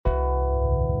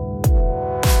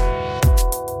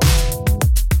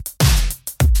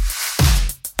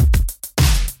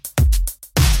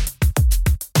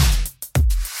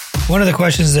One of the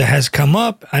questions that has come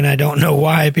up, and I don't know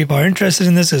why people are interested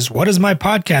in this, is what is my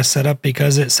podcast setup?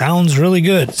 Because it sounds really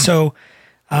good. So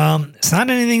it's not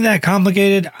anything that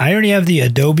complicated. I already have the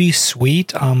Adobe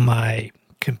suite on my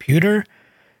computer.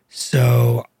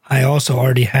 So I also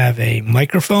already have a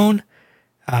microphone.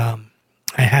 I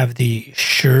have the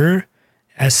Shure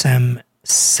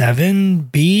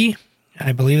SM7B.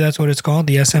 I believe that's what it's called,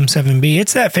 the SM7B.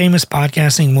 It's that famous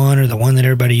podcasting one, or the one that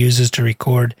everybody uses to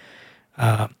record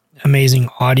amazing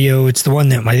audio. It's the one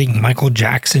that I think Michael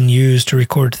Jackson used to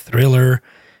record Thriller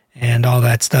and all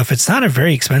that stuff. It's not a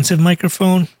very expensive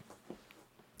microphone.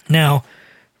 Now,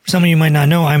 some of you might not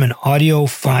know, I'm an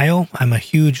audiophile. I'm a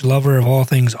huge lover of all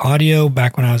things audio.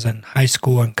 Back when I was in high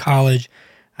school and college,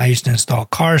 I used to install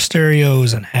car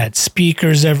stereos and had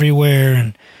speakers everywhere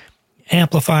and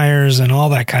amplifiers and all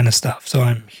that kind of stuff. So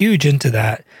I'm huge into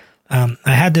that. I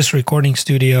had this recording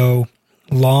studio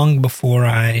long before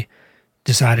I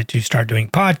decided to start doing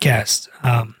podcasts.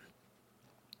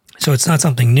 So it's not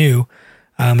something new.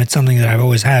 It's something that I've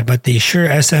always had. But the Shure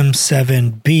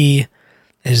SM7B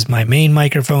is my main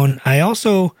microphone. I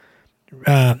also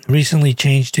recently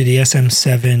changed to the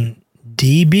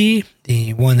SM7DB,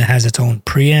 the one that has its own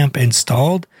preamp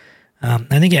installed.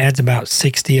 I think it adds about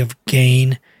 60 of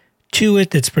gain to it.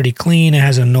 That's pretty clean. It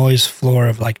has a noise floor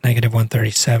of like negative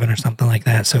 137 or something like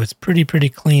that. So it's pretty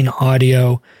clean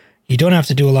audio. You don't have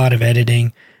to do a lot of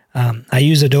editing. I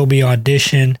use Adobe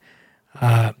Audition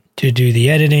to do the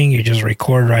editing. You just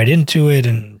record right into it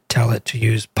and tell it to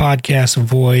use podcast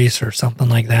voice or something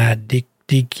like that.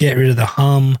 Get rid of the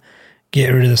hum,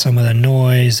 get rid of some of the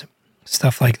noise,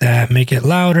 stuff like that. Make it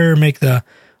louder, make the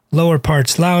lower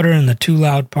parts louder and the too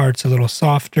loud parts a little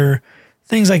softer.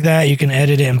 Things like that. You can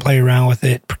edit it and play around with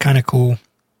it. Kind of cool.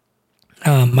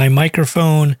 My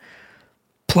microphone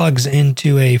plugs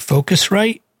into a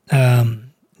Focusrite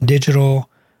digital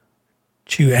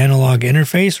to analog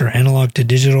interface, or analog to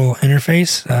digital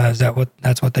interface.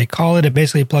 That's what they call it. It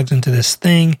basically plugs into this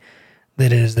thing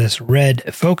that is this red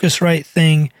Focusrite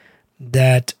thing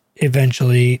that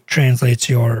eventually translates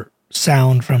your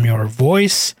sound from your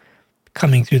voice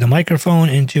coming through the microphone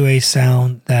into a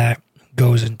sound that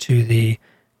goes into the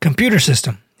computer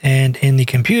system. And in the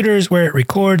computers where it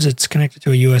records, it's connected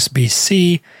to a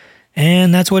USB-C,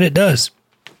 and that's what it does.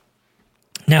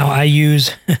 Now I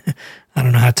use, I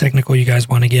don't know how technical you guys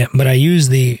want to get, but I use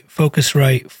the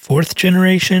Focusrite 4th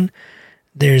generation.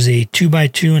 There's a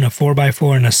 2x2 and a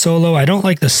 4x4 and a solo. I don't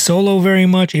like the solo very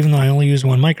much, even though I only use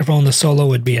one microphone. The solo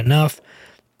would be enough,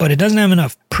 but it doesn't have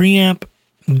enough preamp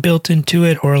built into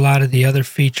it or a lot of the other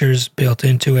features built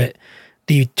into it.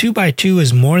 The 2x2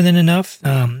 is more than enough.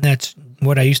 That's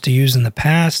what I used to use in the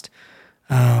past,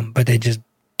 but they just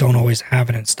don't always have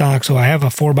it in stock. So I have a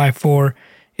 4x4.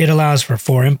 It allows for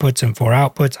 4 inputs and 4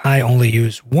 outputs. I only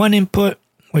use one input,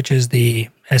 which is the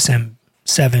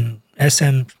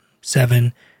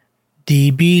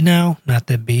SM7DB now, not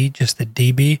the B, just the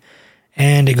DB.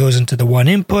 And it goes into the one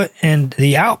input, and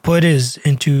the output is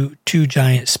into 2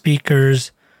 giant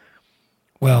speakers.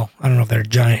 Well, I don't know if they're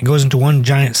giant. It goes into one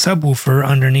giant subwoofer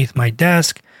underneath my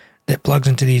desk that plugs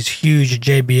into these huge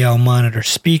JBL monitor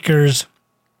speakers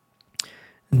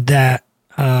that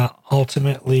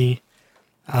ultimately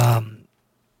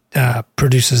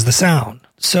produces the sound.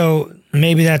 So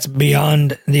maybe that's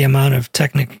beyond the amount of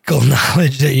technical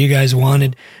knowledge that you guys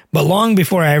wanted. But long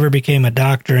before I ever became a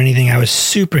doctor or anything, I was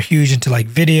super huge into like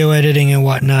video editing and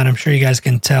whatnot. I'm sure you guys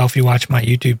can tell if you watch my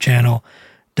YouTube channel,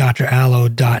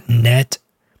 drallo.net.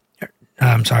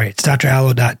 I'm sorry, it's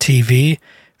drallo.tv.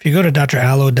 If you go to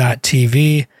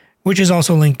drallo.tv, which is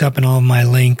also linked up in all of my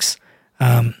links,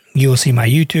 you will see my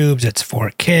YouTubes. It's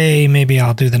 4K. Maybe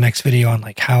I'll do the next video on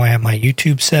like how I have my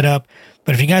YouTube set up.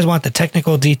 But if you guys want the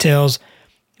technical details,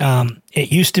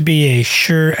 it used to be a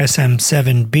Shure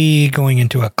SM7B going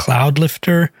into a cloud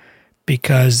lifter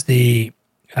because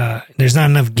there's not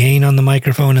enough gain on the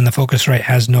microphone and the Focusrite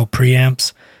has no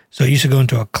preamps. So it used to go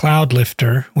into a cloud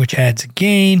lifter, which adds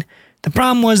gain. The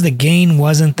problem was the gain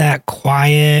wasn't that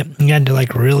quiet. You had to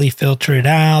like really filter it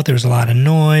out. There was a lot of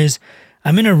noise.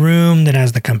 I'm in a room that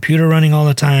has the computer running all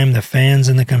the time. The fans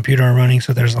in the computer are running,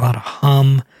 so there's a lot of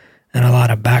hum and a lot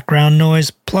of background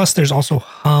noise. Plus, there's also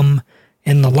hum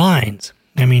in the lines.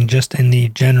 I mean, just in the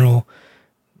general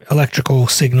electrical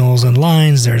signals and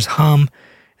lines, there's hum.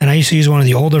 And I used to use one of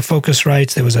the older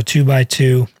Focusrites. There was a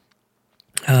 2x2.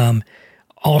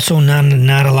 Also,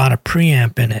 not a lot of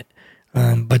preamp in it.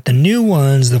 But the new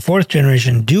ones, the 4th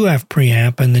generation, do have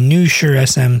preamp, and the new Shure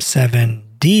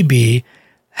SM7DB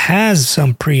has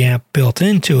some preamp built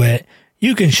into it.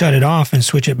 You can shut it off and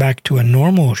switch it back to a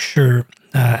normal Shure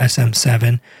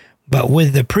SM7, But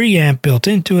with the preamp built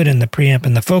into it and the preamp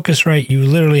and the Focusrite, you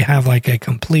literally have like a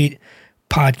complete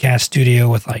podcast studio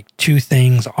with like two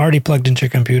things already plugged into your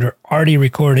computer, already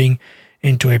recording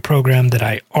into a program that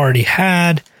I already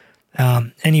had.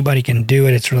 Anybody can do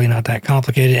it. It's really not that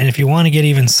complicated. And if you want to get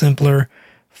even simpler,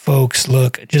 folks,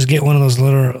 look, just get one of those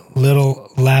little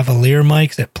lavalier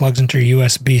mics that plugs into your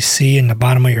USB-C in the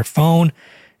bottom of your phone.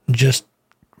 Just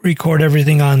record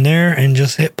everything on there and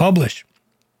just hit publish.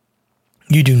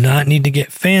 You do not need to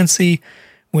get fancy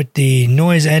with the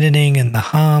noise editing and the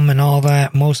hum and all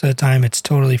that. Most of the time, it's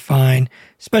totally fine,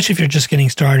 especially if you're just getting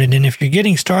started. And if you're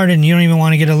getting started and you don't even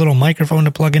want to get a little microphone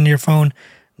to plug into your phone,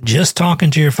 just talk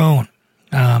into your phone.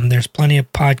 There's plenty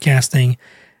of podcasting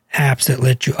apps that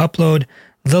let you upload.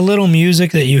 The little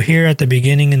music that you hear at the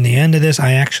beginning and the end of this,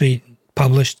 I actually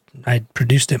I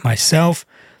produced it myself.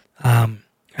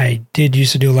 I did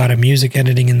used to do a lot of music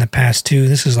editing in the past too.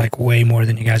 This is like way more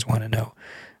than you guys want to know.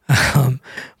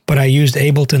 But I used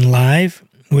Ableton Live,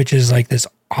 which is like this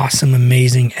awesome,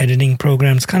 amazing editing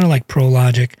program. It's kind of like Pro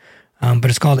Logic, but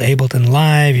it's called Ableton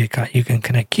Live. You can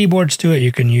connect keyboards to it.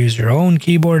 You can use your own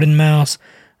keyboard and mouse.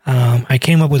 I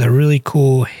came up with a really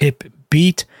cool hip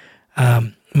beat.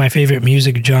 My favorite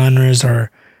music genres are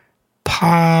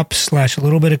pop / a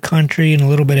little bit of country and a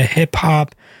little bit of hip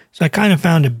hop. So I kind of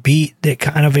found a beat that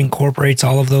kind of incorporates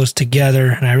all of those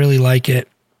together, and I really like it.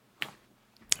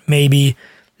 Maybe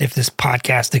if this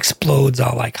podcast explodes,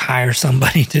 I'll like hire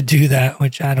somebody to do that,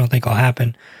 which I don't think will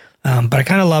happen. But I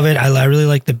kind of love it. I really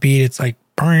like the beat. It's like,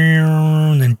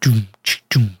 and then,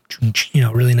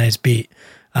 really nice beat.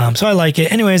 So I like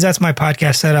it. Anyways, that's my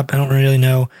podcast setup. I don't really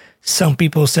know. Some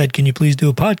people said, can you please do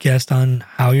a podcast on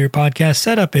how your podcast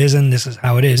setup is? And this is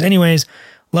how it is. Anyways,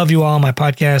 love you all. My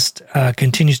podcast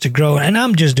continues to grow. And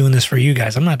I'm just doing this for you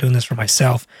guys. I'm not doing this for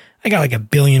myself. I got like a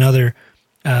billion other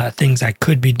things I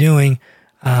could be doing.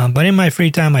 But in my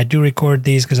free time, I do record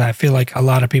these because I feel like a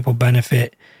lot of people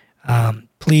benefit.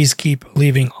 Please keep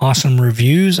leaving awesome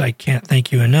reviews. I can't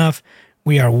thank you enough.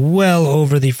 We are well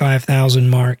over the 5,000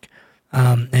 mark,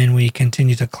 and we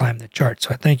continue to climb the chart. So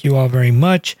I thank you all very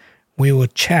much. We will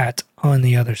chat on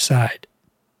the other side.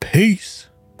 Peace.